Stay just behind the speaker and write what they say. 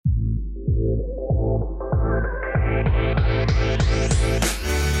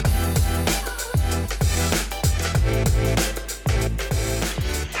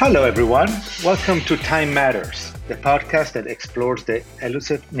Hello, everyone. Welcome to Time Matters, the podcast that explores the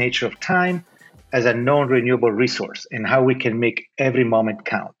elusive nature of time as a non renewable resource and how we can make every moment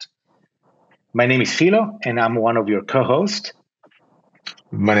count. My name is Philo, and I'm one of your co hosts.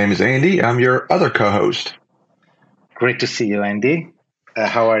 My name is Andy. I'm your other co-host. Great to see you, Andy.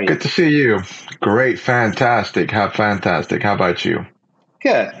 How are Good you? to see you. Great, fantastic. How fantastic. How about you?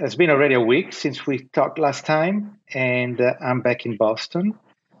 Good. It's been already a week since we talked last time, and I'm back in Boston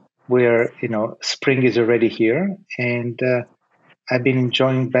where, spring is already here. And I've been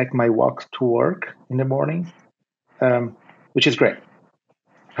enjoying back my walk to work in the morning, which is great.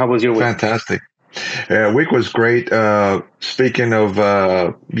 How was your week? Fantastic. Week was great. Speaking of,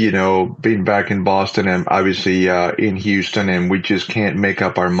 being back in Boston and obviously in Houston, and we just can't make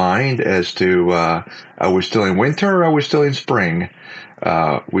up our mind as to are we still in winter or are we still in spring?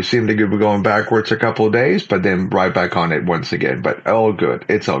 We seem to be going backwards a couple of days, but then right back on it once again. But all good.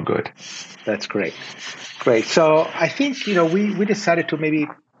 It's all good. That's great. Great. So I think, we decided to maybe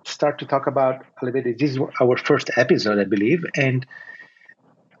start to talk about a little bit. This is our first episode, I believe. And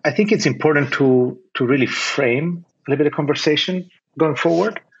I think it's important to really frame a little bit of conversation going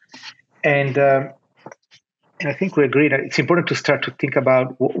forward. And and I think we agree that it's important to start to think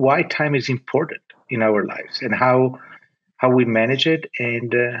about why time is important in our lives and how we manage it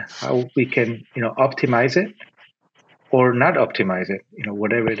and how we can optimize it or not optimize it,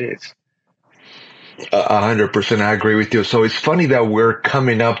 whatever it is. 100%, I agree with you. So it's funny that we're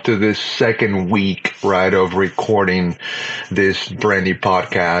coming up to this second week, right, of recording this brand new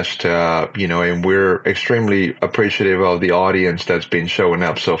podcast, and we're extremely appreciative of the audience that's been showing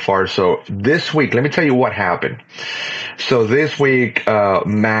up so far. So this week, let me tell you what happened. So this week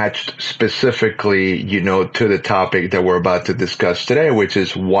matched specifically, to the topic that we're about to discuss today, which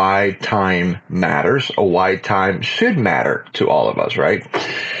is why time matters or why time should matter to all of us, right?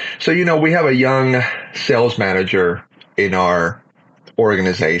 So, we have a young sales manager in our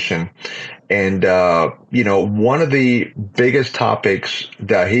organization. And, one of the biggest topics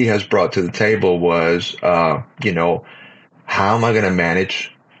that he has brought to the table was, how am I going to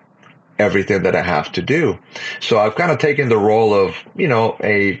manage everything that I have to do? So I've kind of taken the role of,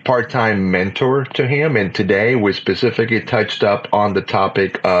 a part-time mentor to him. And today we specifically touched up on the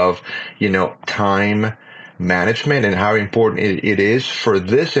topic of, time management and how important it is for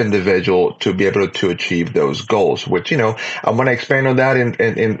this individual to be able to achieve those goals, which, I'm going to expand on that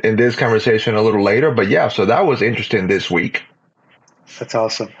in this conversation a little later. But yeah, so that was interesting this week. That's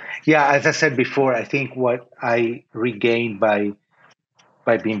awesome. Yeah, as I said before, I think what I regained by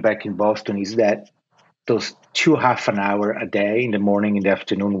being back in Boston is that those two half an hour a day in the morning, in the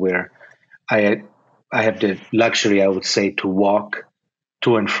afternoon, where I I have the luxury, I would say, to walk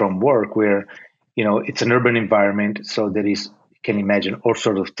to and from work, where it's an urban environment, so there is you can imagine all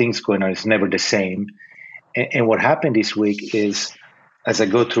sorts of things going on. It's never the same. And what happened this week is, as I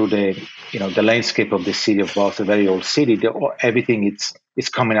go through the landscape of the city of Boston, a very old city, everything it's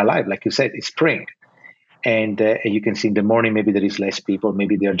coming alive. Like you said, it's spring, and you can see in the morning maybe there is less people,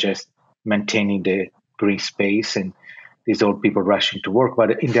 maybe they're just maintaining the green space, and these old people rushing to work.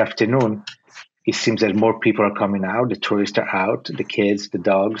 But in the afternoon, it seems that more people are coming out. The tourists are out, the kids, the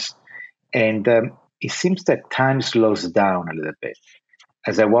dogs, and it seems that time slows down a little bit.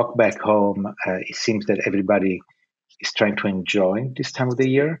 As I walk back home, it seems that everybody is trying to enjoy this time of the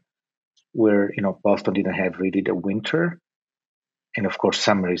year, where Boston didn't have really the winter, and of course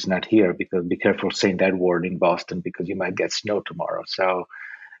summer is not here, because be careful saying that word in Boston because you might get snow tomorrow. So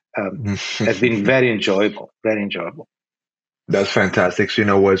it's been very enjoyable, very enjoyable. That's fantastic.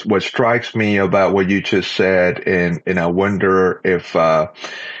 So, what strikes me about what you just said, and I wonder if,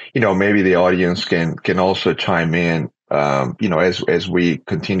 maybe the audience can also chime in, as we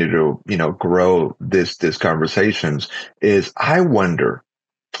continue to, grow this conversations, is I wonder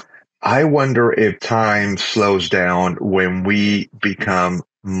if time slows down when we become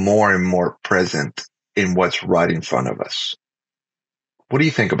more and more present in what's right in front of us. What do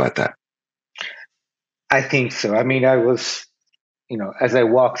you think about that? I think so. I mean, as I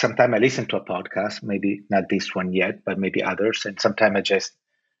walk, sometimes I listen to a podcast, maybe not this one yet, but maybe others. And sometimes I just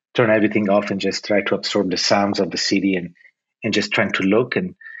turn everything off and just try to absorb the sounds of the city, and just trying to look.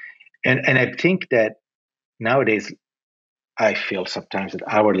 And I think that nowadays, I feel sometimes that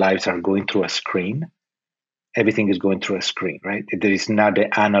our lives are going through a screen. Everything is going through a screen, right? There is not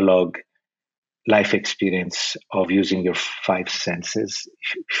the analog life experience of using your five senses,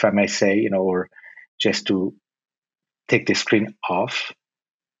 if I may say, or just to take the screen off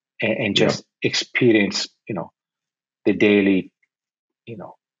and Yeah. just experience, the daily, you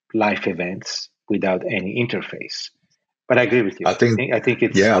know, life events without any interface. But I agree with you. I think, I think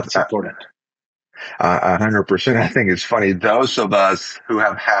yeah, it's important. 100%. I think it's funny. Those of us who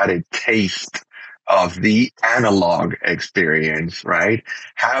have had a taste of the analog experience, right,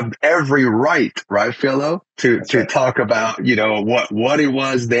 have every right, Philo, That's to right. talk about, what it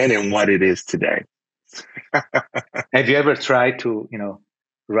was then and what it is today. Have you ever tried to,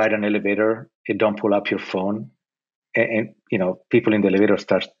 ride an elevator and don't pull up your phone, and people in the elevator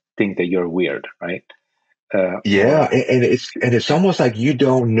start think that you're weird, right? Yeah, Or and it's almost like you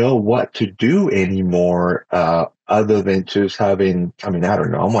don't know what to do anymore, other than just having, I mean, I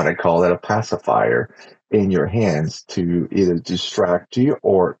don't know, I'm gonna call it a pacifier in your hands to either distract you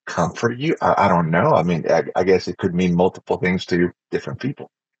or comfort you. I don't know. I mean, I guess it could mean multiple things to different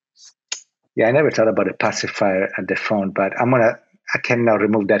people. yeah, I never thought about a pacifier at the phone, but I can now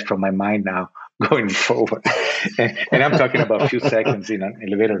remove that from my mind now going forward. And I'm talking about a few seconds in an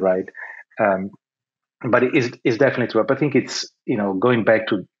elevator ride. Um, but it's definitely true. But I think it's, going back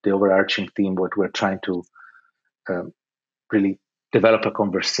to the overarching theme, what we're trying to um, really develop a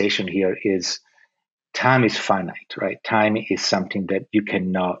conversation here is time is finite, right? Time is something that you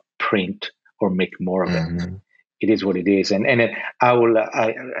cannot print or make more of it. Hmm. It is what it is. And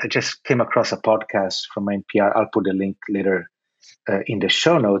I just came across a podcast from NPR. I'll put a link later in the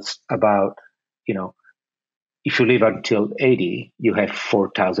show notes about, you know, if you live until 80, you have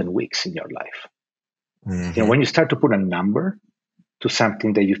 4,000 weeks in your life. Hmm. When you start to put a number to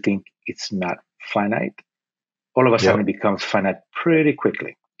something that you think it's not finite, all of a sudden it Yep. becomes finite pretty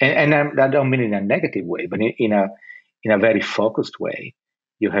quickly. And I don't mean in a negative way, but in a very focused way.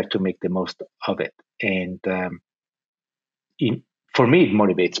 You have to make the most of it. And in, for me, it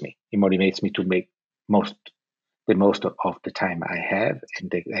motivates me. It motivates me to make most the most of the time I have and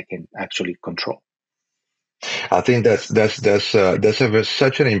that I can actually control. I think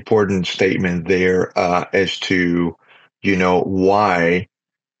such an important statement there, as to, why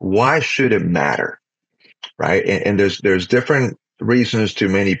should it matter? Right? And there's different reasons to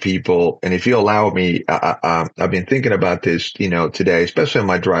many people. And if you allow me, I've been thinking about this, today, especially on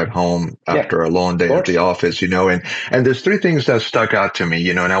my drive home Yeah, after a long of day at the course. office, and there's three things that stuck out to me,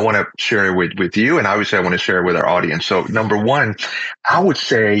 and I want to share it with you. And obviously I want to share it with our audience. So number one, I would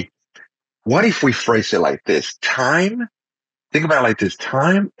say, what if we phrase it like this? Think about it like this.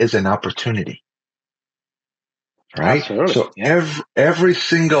 Time is an opportunity, right? Absolutely. So Yeah, every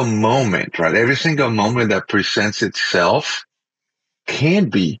single moment, right? Every single moment that presents itself can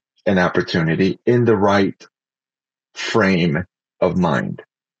be an opportunity in the right frame of mind,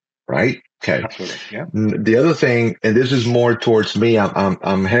 right? Okay. absolutely. Yeah. The other thing, and this is more towards me,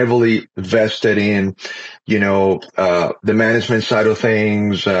 I'm heavily vested in, the management side of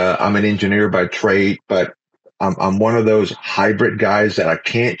things. I'm an engineer by trade, but I'm one of those hybrid guys that I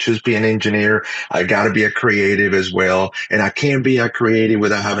can't just be an engineer. I got to be a creative as well. And I can't be a creative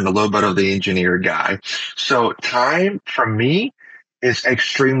without having a little bit of the engineer guy. So time for me is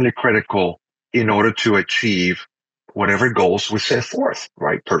extremely critical in order to achieve whatever goals we set forth,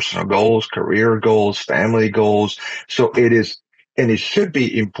 right? Personal goals, career goals, family goals. So it is, and it should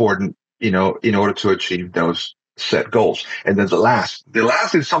be important, in order to achieve those set goals. And then the last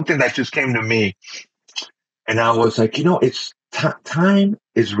is something that just came to me, and I was like, it's time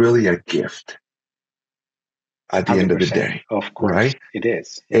is really a gift at the end of the 100%. day, Of course. right? It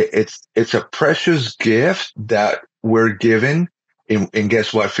is. Yeah. It's a precious gift that we're given. And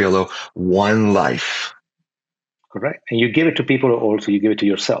guess what, Philo? One life. Correct. And you give it to people, also you give it to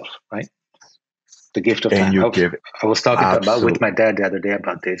yourself, right? The gift of And time. you give it. I was talking about with Absolutely. my dad the other day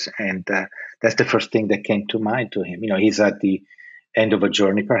about this, and that's the first thing that came to mind to him. He's at the end of a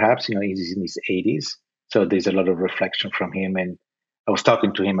journey, perhaps. He's in his 80s, so there's a lot of reflection from him. And I was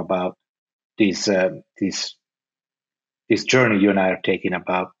talking to him about this this journey you and I are taking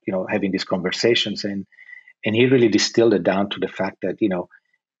about having these conversations, and he really distilled it down to the fact that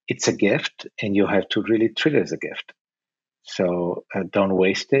it's a gift, and you have to really treat it as a gift. So don't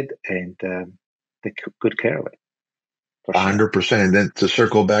waste it, and take good care of it for sure. 100%. And then to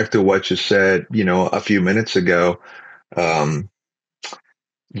circle back to what you said, a few minutes ago, um,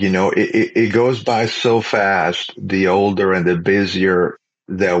 it goes by so fast, the older and the busier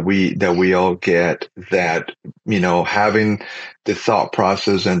that we all get, that, having the thought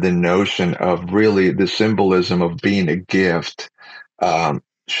process and the notion of really the symbolism of being a gift,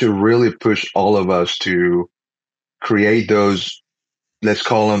 should really push all of us to create those, let's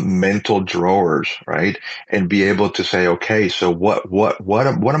call them mental drawers, right? And be able to say, okay, so what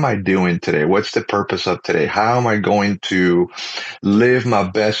am I doing today? What's the purpose of today? How am I going to live my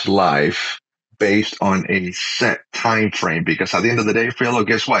best life based on a set time frame? Because at the end of the day, Philo,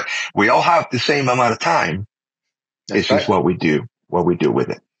 guess what? We all have the same amount of time, It's That's just right. what we do with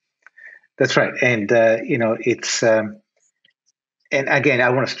it. That's right. And, it's, and again, I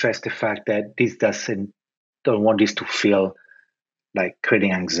want to stress the fact that this doesn't, don't want this to feel like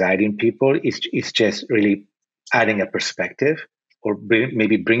creating anxiety in people. It's just really adding a perspective or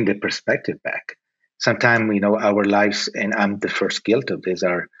maybe bring the perspective back. Sometimes, our lives, and I'm the first guilt of this,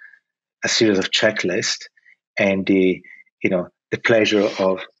 are a series of checklists and the pleasure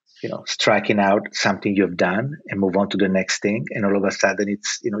of, striking out something you've done and move on to the next thing. And all of a sudden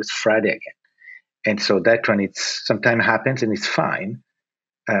it's Friday again. And so that one, it's sometimes happens and it's fine.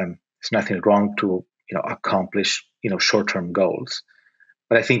 There's nothing wrong to, accomplish, short-term goals.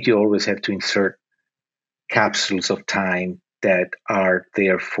 But I think you always have to insert capsules of time that are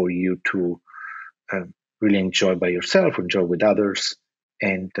there for you to really enjoy by yourself, enjoy with others,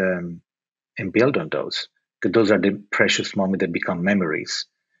 and and build on those. Because those are the precious moments that become memories.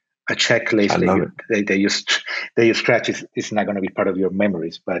 A I checklist that love you it. that you scratch is not going to be part of your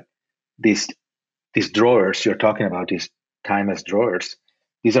memories. But these these drawers you're talking about, these timeless drawers,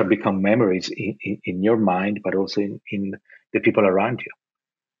 these are become memories in your mind, but also in the people around you.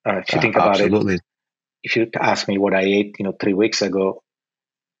 If you think about it, Absolutely. if you ask me what I ate, 3 weeks ago,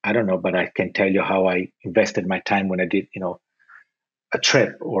 I don't know, but I can tell you how I invested my time when I did, a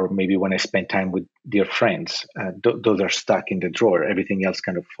trip, or maybe when I spent time with dear friends. Those are stuck in the drawer. Everything else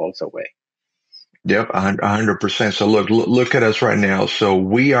kind of falls away. Yep, 100%. So look at us right now. So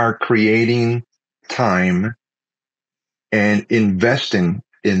we are creating time and investing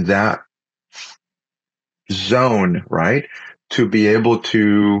in that zone, right? To be able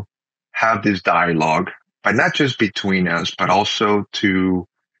to have this dialogue, but not just between us, but also to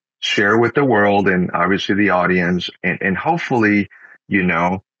share with the world and obviously the audience, and hopefully, you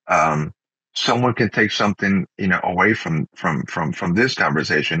know, um, someone can take something, away from this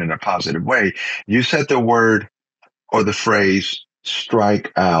conversation in a positive way. You said the word or the phrase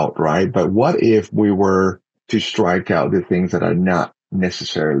strike out, right? But what if we were to strike out the things that are not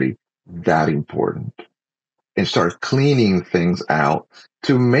necessarily that important and start cleaning things out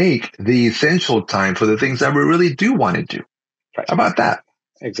to make the essential time for the things that we really do want to do? Right. How about that?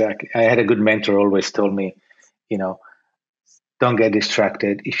 Exactly. I had a good mentor always told me, you know, don't get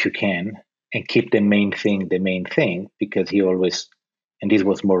distracted if you can, and keep the main thing, because he always, and this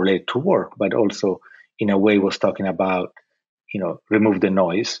was more related to work, but also in a way was talking about, remove the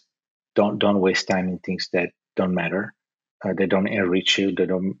noise. Don't waste time in things that don't matter, that don't enrich you, that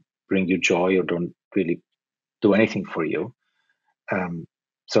don't bring you joy, or don't really do anything for you. Um,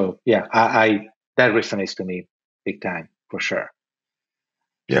 so yeah, I that resonates to me big time for sure.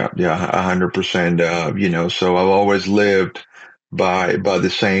 Yeah, yeah, 100%. So I've always lived by the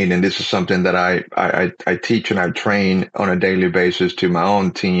saying, and this is something that I teach and I train on a daily basis to my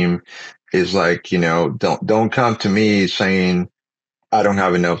own team. Is like, don't come to me saying I don't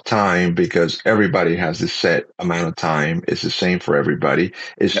have enough time, because everybody has this set amount of time. It's the same for everybody.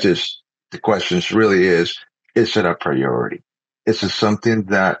 It's Yep. just the question really is it a priority? Is it something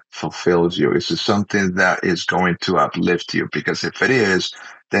that fulfills you? Is it something that is going to uplift you? Because if it is,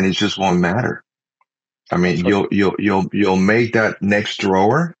 then it just won't matter. I mean, Absolutely. you'll make that next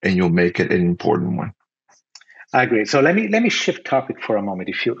drawer and you'll make it an important one. I agree. So let me shift topic for a moment,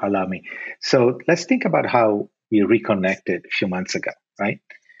 if you allow me. So let's think about how we reconnected a few months ago, right?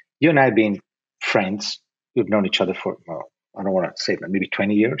 You and I have been friends. We've known each other for, well, I don't want to say that, maybe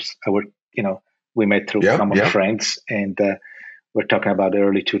 20 years. We met through Yep, common yep. friends, and we're talking about the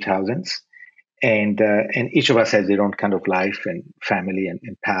early 2000s. And each of us has their own kind of life and family and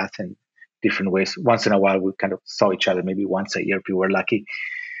path and different ways. Once in a while, we kind of saw each other, maybe once a year if we were lucky.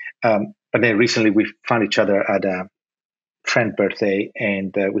 But then recently, we found each other at a friend birthday,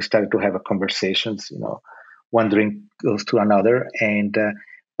 and we started to have a conversations. One drink goes to another, and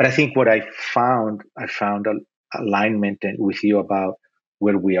but I think what I found alignment with you about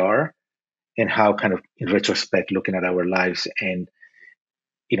where we are, and how, kind of in retrospect, looking at our lives, and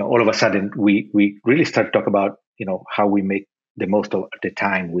all of a sudden we really start to talk about how we make the most of the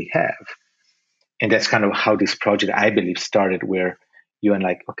time we have. And that's kind of how this project, I believe, started, where you and,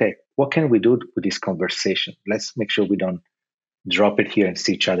 like, okay, what can we do with this conversation? Let's make sure we don't drop it here and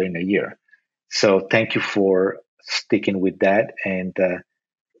see each other in a year. So thank you for sticking with that. And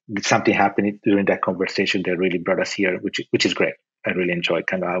something happened during that conversation that really brought us here, which is great. I really enjoyed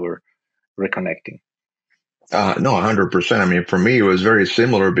kind of our reconnecting. No, 100%. I mean, for me, it was very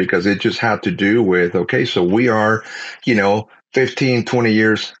similar because it just had to do with, okay, so we are, 15, 20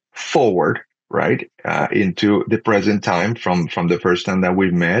 years forward, right? Into the present time from the first time that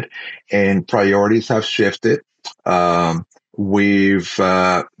we've met, and priorities have shifted. We've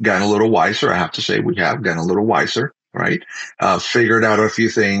gotten a little wiser. I have to say we have gotten a little wiser. right? Figured out a few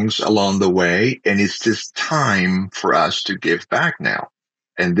things along the way, and it's just time for us to give back now.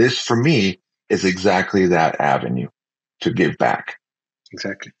 And this, for me, is exactly that avenue to give back.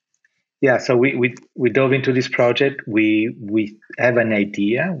 Exactly. Yeah, so we dove into this project. We have an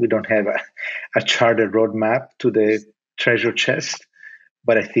idea. We don't have a charted roadmap to the treasure chest,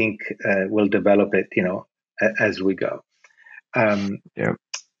 but I think we'll develop it, as we go. Um, Yeah.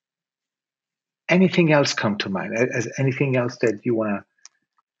 Anything else come to mind? Anything else that you want to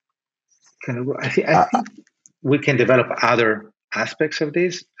kind of? I think we can develop other aspects of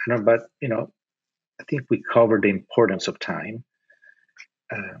this. I don't know, but I think we covered the importance of time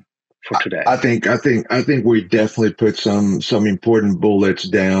for today. I think we definitely put some important bullets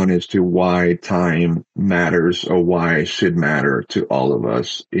down as to why time matters or why it should matter to all of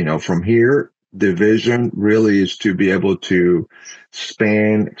us. From here, the vision really is to be able to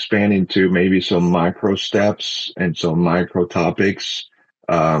expand into maybe some micro steps and some micro topics.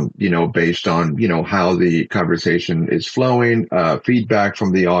 Based on how the conversation is flowing, feedback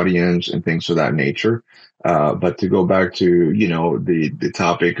from the audience, and things of that nature. But to go back to, the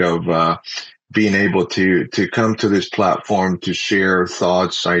topic of, being able to come to this platform to share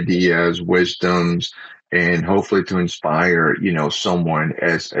thoughts, ideas, wisdoms, and hopefully to inspire, someone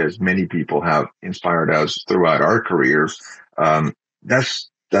as many people have inspired us throughout our careers. Um, that's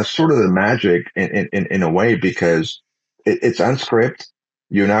sort of the magic in a way, because it's unscripted.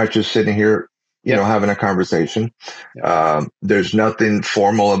 You're not just sitting here, having a conversation. There's nothing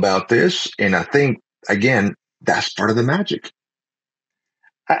formal about this. And I think, again, that's part of the magic.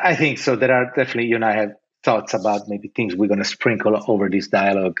 I think so. There are definitely, you and I have thoughts about maybe things we're going to sprinkle over this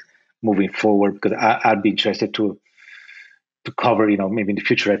dialogue moving forward, because I'd be interested to cover, maybe in the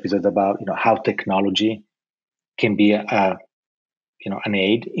future episodes about, how technology can be an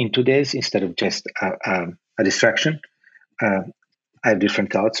aid into this instead of just a distraction. I have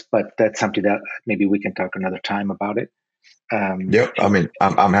different thoughts, but that's something that maybe we can talk another time about it. Yep. I mean,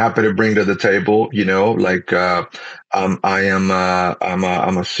 I'm happy to bring to the table, I'm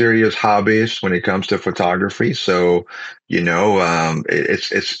a serious hobbyist when it comes to photography. So,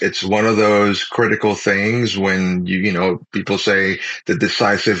 it's one of those critical things when people say the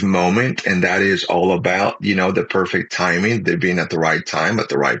decisive moment, and that is all about, the perfect timing, the being at the right time, at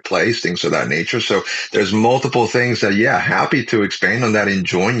the right place, things of that nature. So there's multiple things that, happy to expand on that and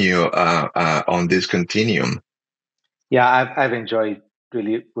join you, on this continuum. Yeah, I've enjoyed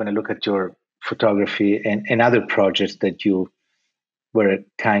really when I look at your photography and other projects that you were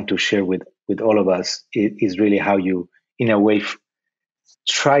kind to share with all of us. It is really how you, in a way,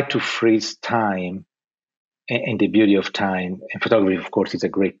 try to freeze time and the beauty of time. And photography, of course, is a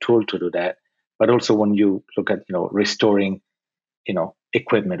great tool to do that. But also when you look at restoring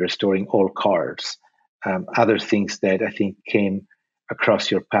equipment, restoring old cars, other things that I think came across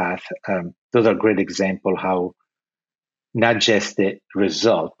your path. Those are great example how not just the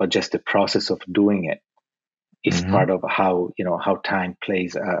result, but just the process of doing it is Mm-hmm. part of how time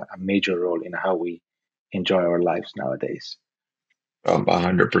plays a major role in how we enjoy our lives nowadays.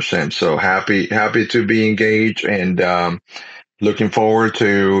 100%. So happy to be engaged, and looking forward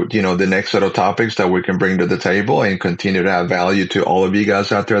to, the next set of topics that we can bring to the table and continue to add value to all of you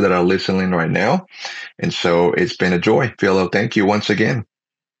guys out there that are listening right now. And so it's been a joy. Philo, thank you once again.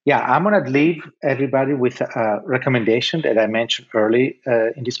 Yeah, I'm going to leave everybody with a recommendation that I mentioned early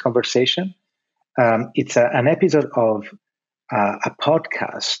in this conversation. It's an episode of a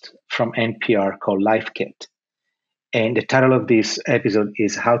podcast from NPR called Life Kit. And the title of this episode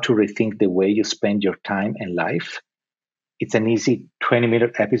is How to Rethink the Way You Spend Your Time and Life. It's an easy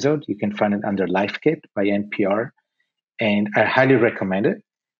 20-minute episode. You can find it under Life Kit by NPR. And I highly recommend it.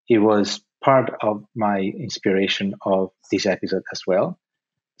 It was part of my inspiration of this episode as well.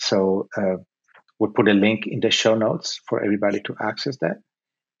 So we'll put a link in the show notes for everybody to access that.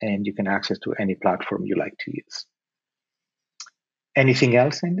 And you can access to any platform you like to use. Anything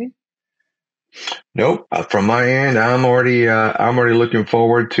else, Andy? Nope. From my end, I'm already looking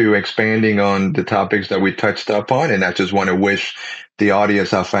forward to expanding on the topics that we touched up on, and I just want to wish the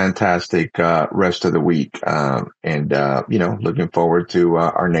audience a fantastic rest of the week, and looking forward to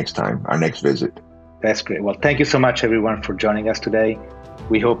our next visit. That's great. Well, thank you so much, everyone, for joining us today.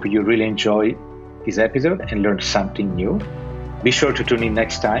 We hope you really enjoyed this episode and learned something new. Be sure to tune in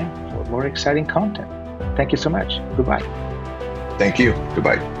next time for more exciting content. Thank you so much. Goodbye. Thank you.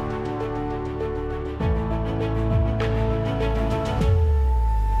 Goodbye.